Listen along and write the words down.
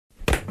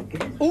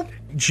Oop.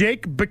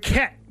 Jake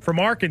Bequette from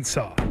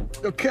Arkansas.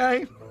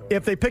 Okay.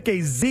 If they pick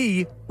a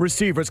Z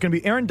receiver, it's going to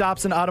be Aaron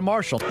Dobson out of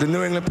Marshall. The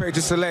New England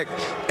Patriots select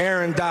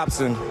Aaron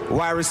Dobson,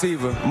 wide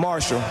receiver,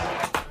 Marshall.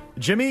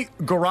 Jimmy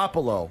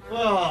Garoppolo.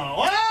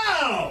 Oh,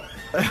 wow!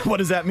 What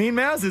does that mean,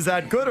 Mazz? Is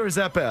that good or is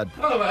that bad?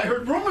 Oh, I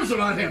heard rumors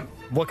about him.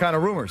 What kind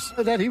of rumors?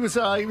 That he was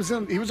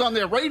on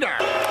their radar.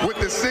 With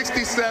the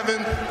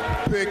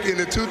 67th pick in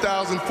the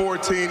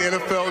 2014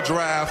 NFL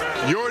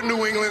Draft, your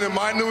New England and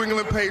my New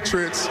England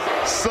Patriots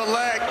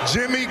select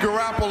Jimmy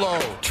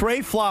Garoppolo.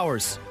 Trey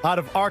Flowers out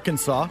of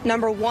Arkansas.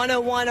 Number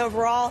 101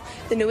 overall,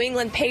 the New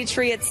England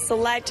Patriots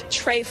select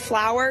Trey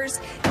Flowers.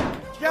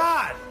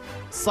 God!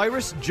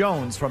 Cyrus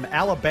Jones from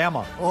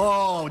Alabama.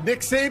 Oh, Nick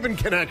Saban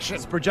connection.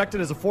 It's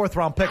projected as a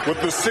 4th-round pick. With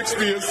the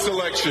 60th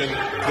selection,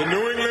 the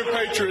New England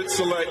Patriots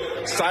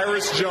select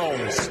Cyrus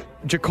Jones.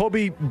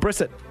 Jacoby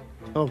Brissett.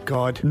 Oh,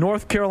 God.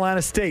 North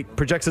Carolina State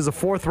projects as a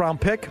 4th-round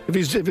pick. If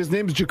his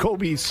name's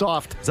Jacoby, he's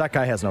soft. That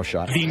guy has no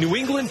shot. The New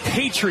England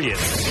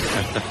Patriots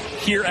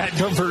here at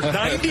number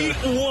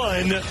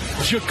 91,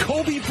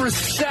 Jacoby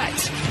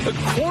Brissett,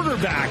 a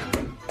quarterback.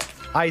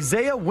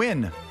 Isaiah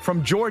Wynn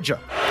from Georgia.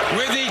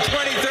 With the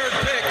 23rd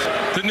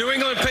pick, the New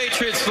England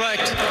Patriots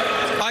select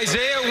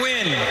Isaiah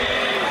Wynn,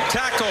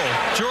 tackle,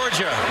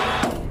 Georgia.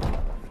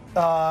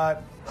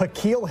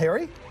 Hakeem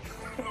Harry?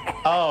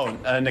 Oh,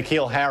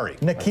 N'Keal Harry.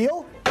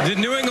 N'Keal? The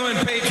New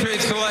England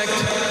Patriots select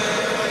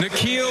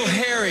N'Keal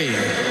Harry,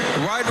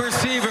 wide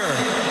receiver,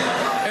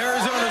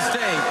 Arizona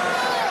State.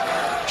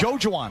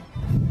 Jojuan.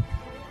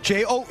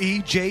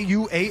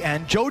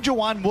 Joejuan.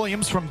 Jojuan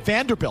Williams from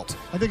Vanderbilt.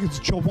 I think it's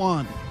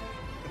Jowan.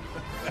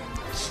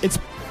 It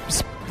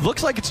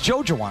looks like it's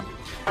Jojuan.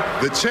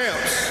 The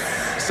champs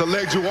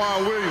select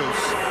Juwan Williams,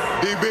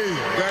 DB,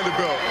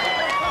 Vanderbilt.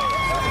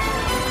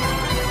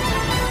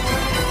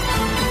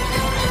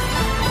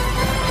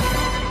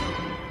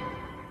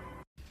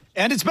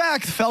 And it's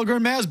back. The Felger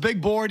Mazz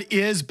big board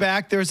is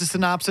back. There's a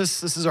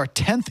synopsis. This is our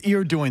 10th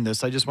year doing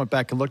this. I just went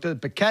back and looked at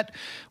it. Bequette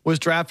was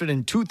drafted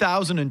in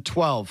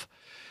 2012.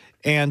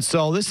 And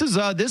so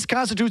this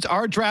constitutes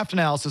our draft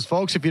analysis,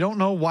 folks. If you don't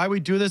know why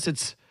we do this,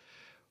 it's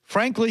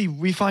frankly,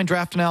 we find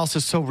draft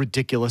analysis so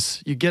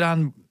ridiculous. You get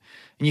on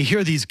and you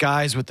hear these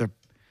guys with their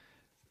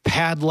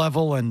pad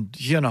level and,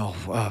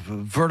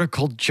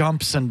 vertical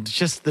jumps and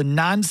just the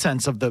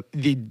nonsense of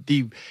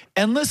the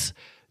endless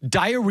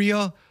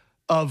diarrhea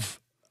of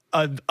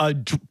a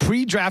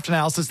pre-draft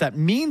analysis that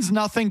means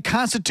nothing,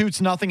 constitutes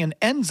nothing, and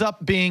ends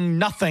up being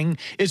nothing.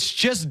 It's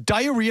just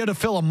diarrhea to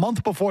fill a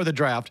month before the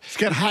draft. It's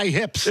got high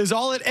hips. Is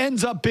all it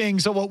ends up being.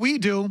 So what we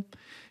do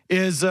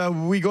is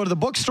we go to the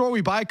bookstore,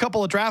 we buy a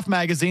couple of draft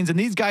magazines, and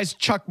these guys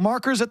chuck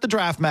markers at the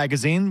draft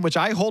magazine, which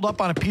I hold up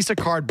on a piece of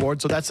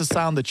cardboard, so that's the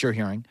sound that you're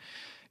hearing.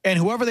 And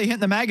whoever they hit in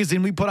the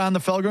magazine, we put on the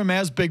Felger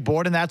Mazz big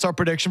board, and that's our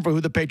prediction for who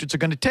the Patriots are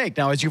going to take.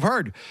 Now, as you've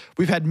heard,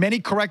 we've had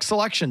many correct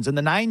selections. In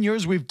the 9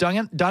 years we've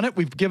done it,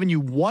 we've given you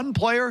one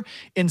player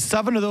in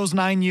 7 of those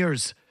 9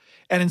 years.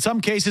 And in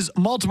some cases,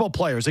 multiple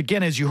players.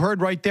 Again, as you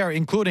heard right there,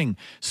 including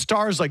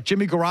stars like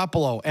Jimmy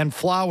Garoppolo and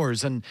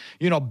Flowers and,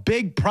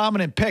 big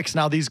prominent picks.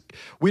 Now,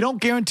 we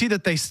don't guarantee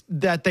that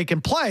they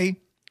can play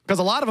because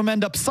a lot of them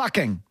end up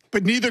sucking.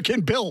 But neither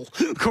can Bill.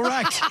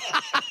 Correct.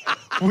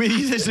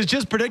 This is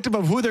just predictive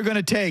of who they're going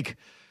to take.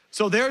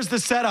 So there's the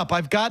setup.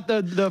 I've got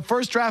the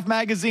first draft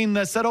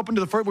magazine set open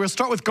to the first. We're going to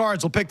start with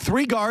guards. We'll pick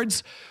 3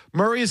 guards.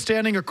 Murray is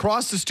standing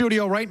across the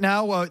studio right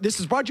now. This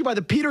is brought to you by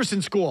the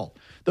Peterson School.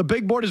 The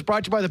big board is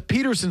brought to you by the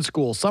Peterson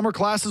School. Summer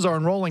classes are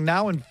enrolling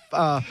now and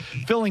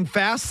filling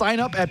fast.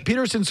 Sign up at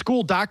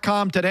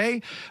petersonschool.com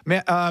today.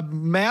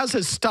 Mazz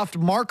has stuffed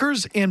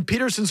markers in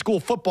Peterson School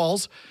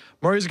footballs.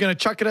 Murray's going to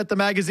chuck it at the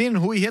magazine, and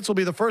who he hits will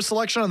be the first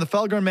selection on the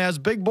Felger Mazz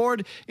big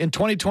board in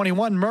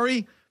 2021.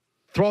 Murray,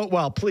 throw it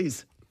well,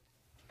 please.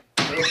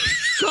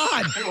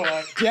 God,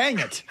 dang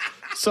it.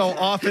 So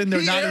often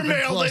they're not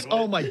even close.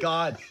 Oh, my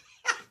God.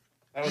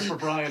 That was for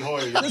Brian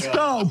Hoyer. Let's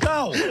go.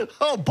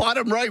 Oh,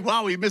 bottom right.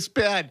 Wow, he missed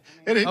bad.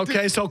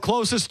 Okay, so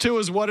closest to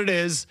is what it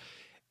is.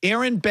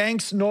 Aaron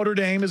Banks, Notre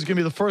Dame, is going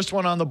to be the first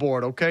one on the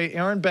board, okay?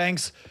 Aaron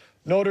Banks,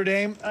 Notre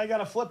Dame. I got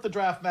to flip the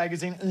draft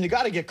magazine, and you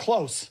got to get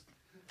close,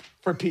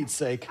 for Pete's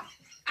sake.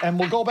 And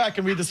we'll go back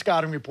and read the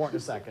scouting report in a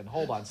second.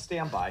 Hold on.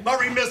 Stand by.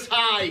 Murray missed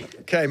high.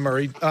 Okay,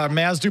 Murray.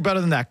 Mazz, do better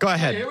than that. Go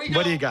ahead. Here we go.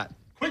 What do you got?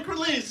 Quick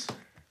release.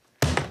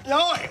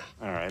 Oh,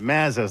 All right,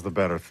 Mazz has the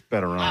better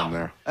arm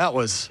there. That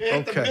was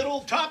at okay.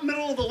 the top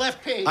middle of the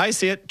left page. I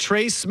see it.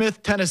 Trey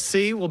Smith,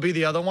 Tennessee will be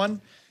the other one.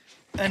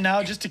 And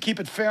now, just to keep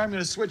it fair, I'm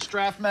going to switch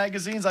draft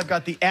magazines. I've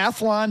got the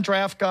Athlon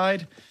Draft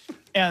Guide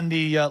and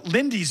the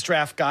Lindy's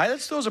Draft Guide.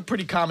 Those are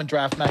pretty common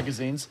draft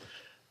magazines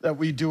that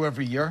we do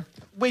every year.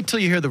 Wait till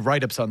you hear the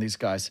write-ups on these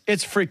guys.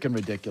 It's freaking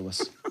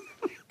ridiculous.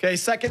 Okay,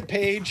 second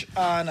page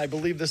on, I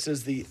believe this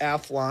is the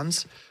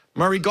Athlons.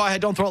 Murray, go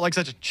ahead. Don't throw it like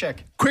such a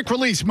chick. Quick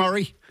release,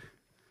 Murray.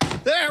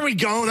 There we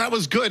go. That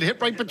was good.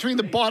 Hit right between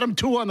the bottom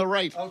 2 on the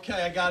right. Okay,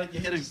 I got it. You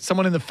hit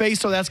someone in the face,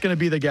 so that's going to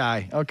be the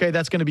guy. Okay,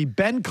 that's going to be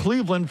Ben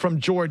Cleveland from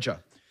Georgia.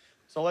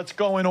 So let's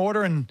go in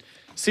order, and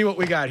See what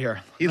we got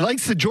here. He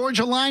likes the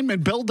Georgia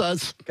lineman. Bill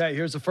does. Okay,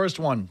 here's the first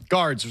one.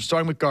 Guards. We're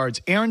starting with guards.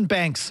 Aaron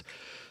Banks,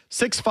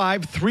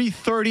 6'5",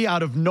 330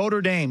 out of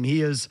Notre Dame.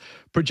 He is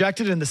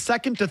projected in the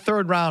 2nd to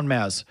 3rd round,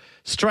 Mazz.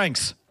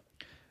 Strengths.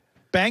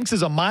 Banks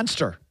is a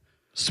monster,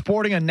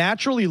 sporting a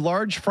naturally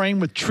large frame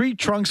with tree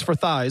trunks for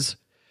thighs.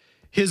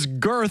 His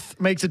girth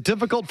makes it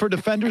difficult for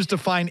defenders to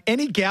find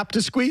any gap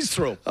to squeeze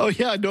through. Oh,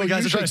 yeah. No, the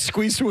guys are trying to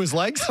squeeze through his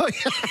legs? Oh,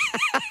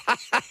 yeah.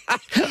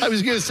 I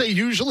was going to say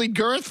usually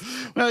girth.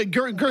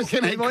 Girth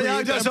can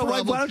create that so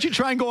problem. why don't you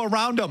try and go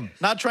around him,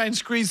 not try and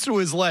squeeze through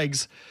his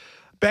legs?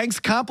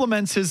 Banks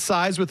complements his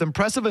size with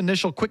impressive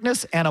initial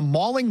quickness and a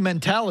mauling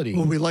mentality.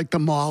 Oh, we like the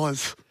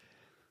maulers.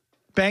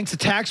 Banks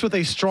attacks with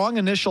a strong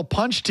initial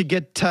punch to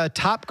get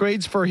top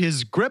grades for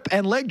his grip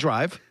and leg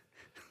drive.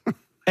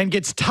 And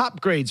gets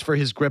top grades for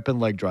his grip and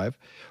leg drive,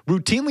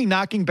 routinely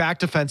knocking back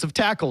defensive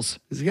tackles.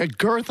 He's got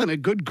girth and a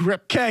good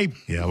grip. Okay.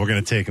 Yeah, we're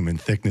going to take him in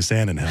thickness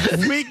and in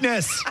health.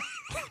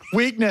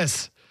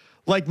 Weakness.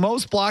 Like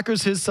most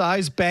blockers his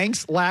size,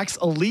 Banks lacks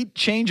elite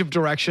change of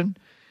direction,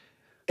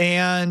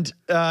 and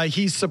Go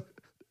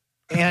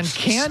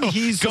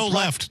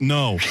left?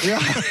 No. Yeah.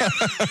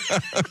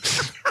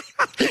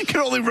 He can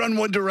only run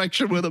one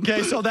direction with him.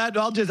 Okay, so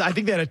I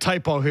think they had a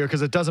typo here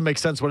because it doesn't make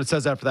sense what it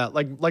says after that.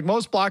 Like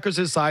most blockers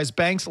his size,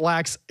 Banks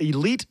lacks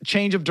elite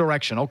change of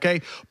direction.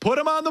 Okay, put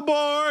him on the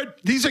board.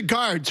 These are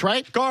guards,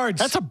 right? Guards.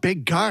 That's a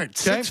big guard.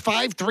 Okay.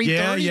 6'5",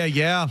 330.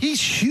 Yeah.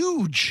 He's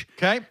huge.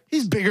 Okay.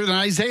 He's bigger than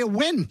Isaiah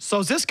Wynn. So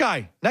is this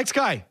guy. Next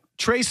guy,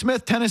 Trey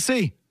Smith,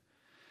 Tennessee.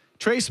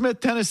 Trey Smith,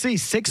 Tennessee,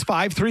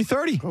 6'5",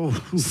 330. Oh.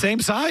 Same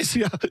size.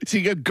 Yeah. Does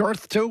he got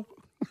girth too?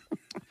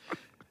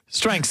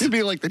 Strengths. It'd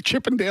be like the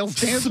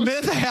Chippendales dance.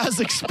 Smith has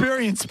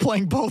experience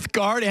playing both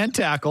guard and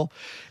tackle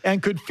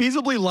and could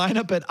feasibly line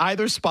up at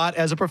either spot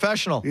as a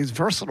professional. He's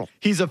versatile.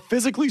 He's a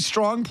physically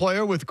strong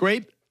player with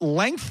great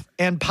length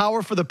and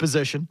power for the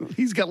position.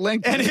 He's got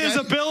length. And his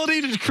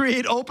ability to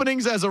create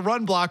openings as a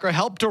run blocker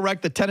helped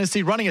direct the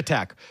Tennessee running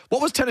attack.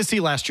 What was Tennessee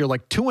last year,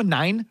 like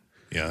 2-9?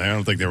 Yeah, I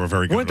don't think they were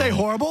very good. Weren't they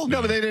horrible?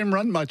 No, but they didn't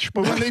run much.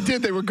 But when they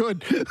did, they were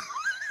good.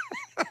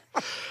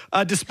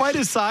 Despite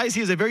his size, he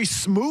is a very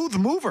smooth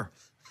mover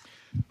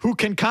who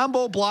can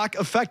combo block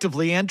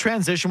effectively and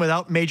transition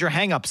without major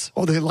hangups.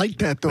 Oh, they like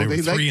that, though. They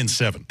were 3 and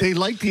 7. They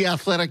like the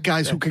athletic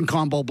guys who can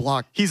combo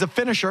block. He's a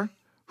finisher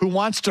who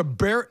wants to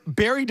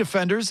bury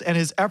defenders, and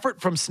his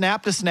effort from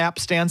snap to snap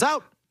stands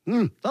out.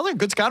 Another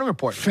good scouting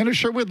report.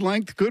 Finisher with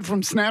length, good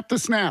from snap to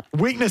snap.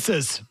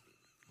 Weaknesses.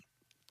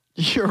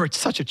 You're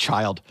such a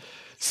child.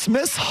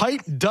 Smith's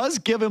height does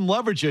give him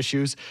leverage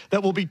issues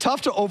that will be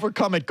tough to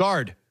overcome at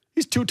guard.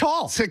 He's too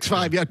tall.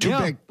 6'5", yeah, too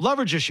big.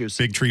 Leverage issues.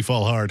 Big tree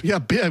fall hard. Yeah,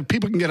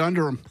 people can get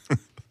under him.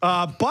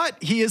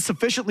 But he is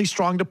sufficiently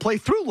strong to play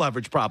through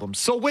leverage problems.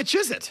 So which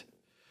is it?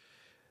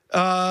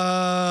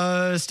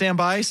 Stand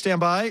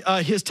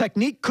by. His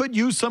technique could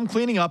use some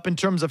cleaning up in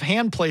terms of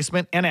hand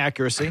placement and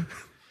accuracy.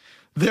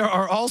 There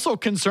are also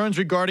concerns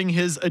regarding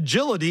his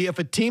agility if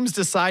a teams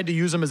decide to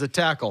use him as a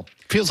tackle.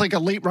 Feels like a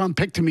late-round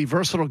pick to me,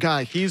 versatile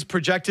guy. He's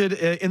projected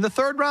in the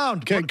 3rd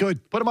round. Okay,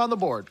 good. Put him on the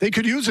board. They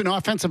could use an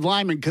offensive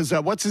lineman because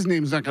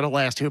what's-his-name's not going to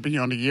last here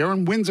beyond a year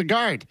and wins a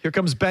guard. Here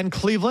comes Ben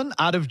Cleveland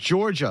out of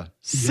Georgia.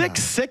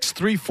 6'6",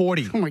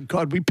 340. Oh, my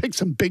God, we picked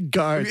some big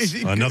guards.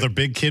 Another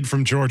big kid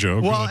from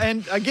Georgia. Well,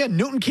 and again,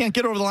 Newton can't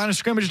get over the line of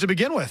scrimmage to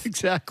begin with.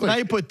 Exactly. Now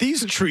you put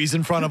these trees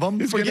in front of him,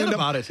 forget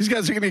about it. These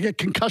guys are going to get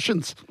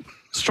concussions.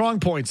 Strong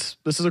points.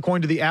 This is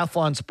according to the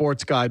Athlon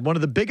Sports Guide. One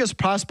of the biggest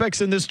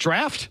prospects in this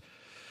draft.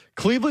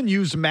 Cleveland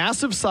used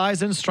massive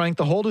size and strength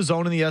to hold his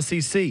own in the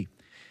SEC.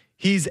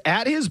 He's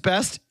at his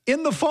best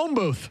in the phone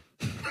booth,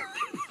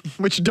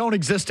 which don't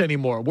exist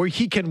anymore, where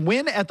he can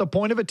win at the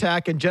point of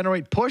attack and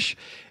generate push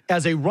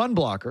as a run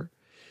blocker.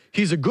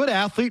 He's a good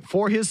athlete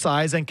for his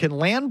size and can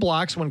land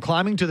blocks when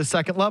climbing to the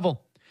 2nd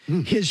level.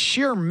 His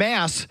sheer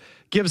mass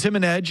gives him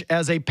an edge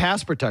as a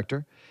pass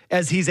protector,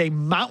 as he's a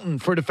mountain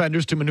for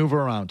defenders to maneuver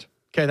around.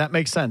 Okay, that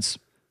makes sense.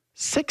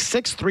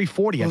 6'6",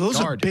 340 at those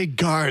guard. Are big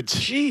guards.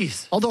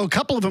 Jeez. Although a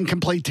couple of them can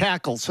play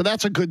tackle, so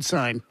that's a good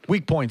sign.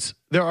 Weak points.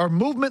 There are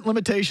movement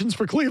limitations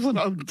for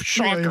Cleveland.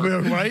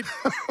 Shocker. Right?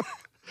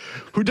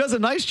 Who does a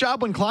nice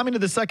job when climbing to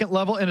the 2nd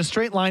level in a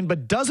straight line,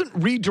 but doesn't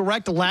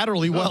redirect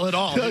laterally well at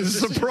all. This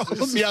is the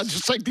problem. Yeah,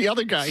 just like the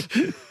other guy.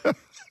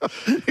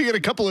 You get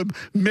a couple of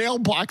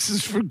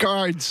mailboxes for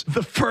guards.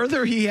 The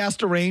further he has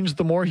to range,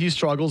 the more he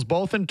struggles,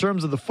 both in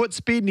terms of the foot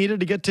speed needed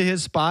to get to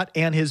his spot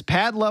and his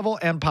pad level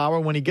and power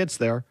when he gets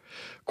there.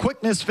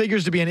 Quickness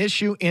figures to be an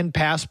issue in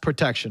pass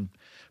protection.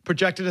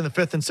 Projected in the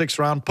 5th and 6th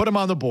round. Put him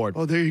on the board.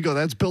 Oh, there you go.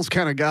 That's Bill's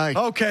kind of guy.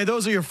 Okay,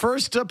 those are your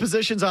first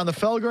positions on the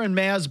Felger and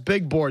Mazz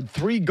big board.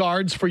 3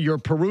 guards for your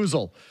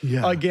perusal.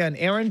 Yeah. Again,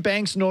 Aaron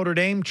Banks, Notre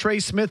Dame, Trey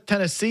Smith,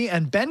 Tennessee,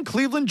 and Ben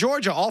Cleveland,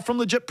 Georgia. All from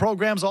legit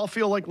programs. All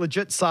feel like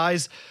legit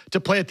size to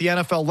play at the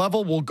NFL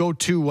level. We'll go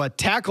to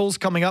tackles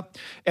coming up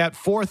at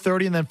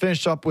 4:30 and then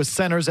finish up with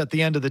centers at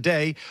the end of the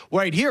day.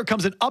 Right here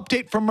comes an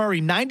update from Murray.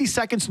 90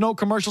 seconds, no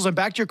commercials, and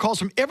back to your calls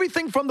from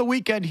everything from the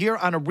weekend here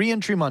on a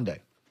Reentry Monday.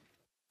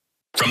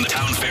 From the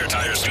Town Fair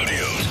Tire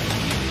Studios,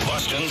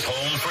 Boston's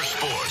home for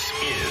sports.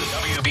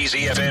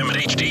 WBZ FM and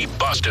HD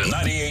Boston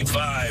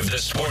 98.5, the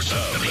Sports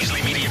Hub,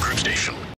 Beasley Media Group Station.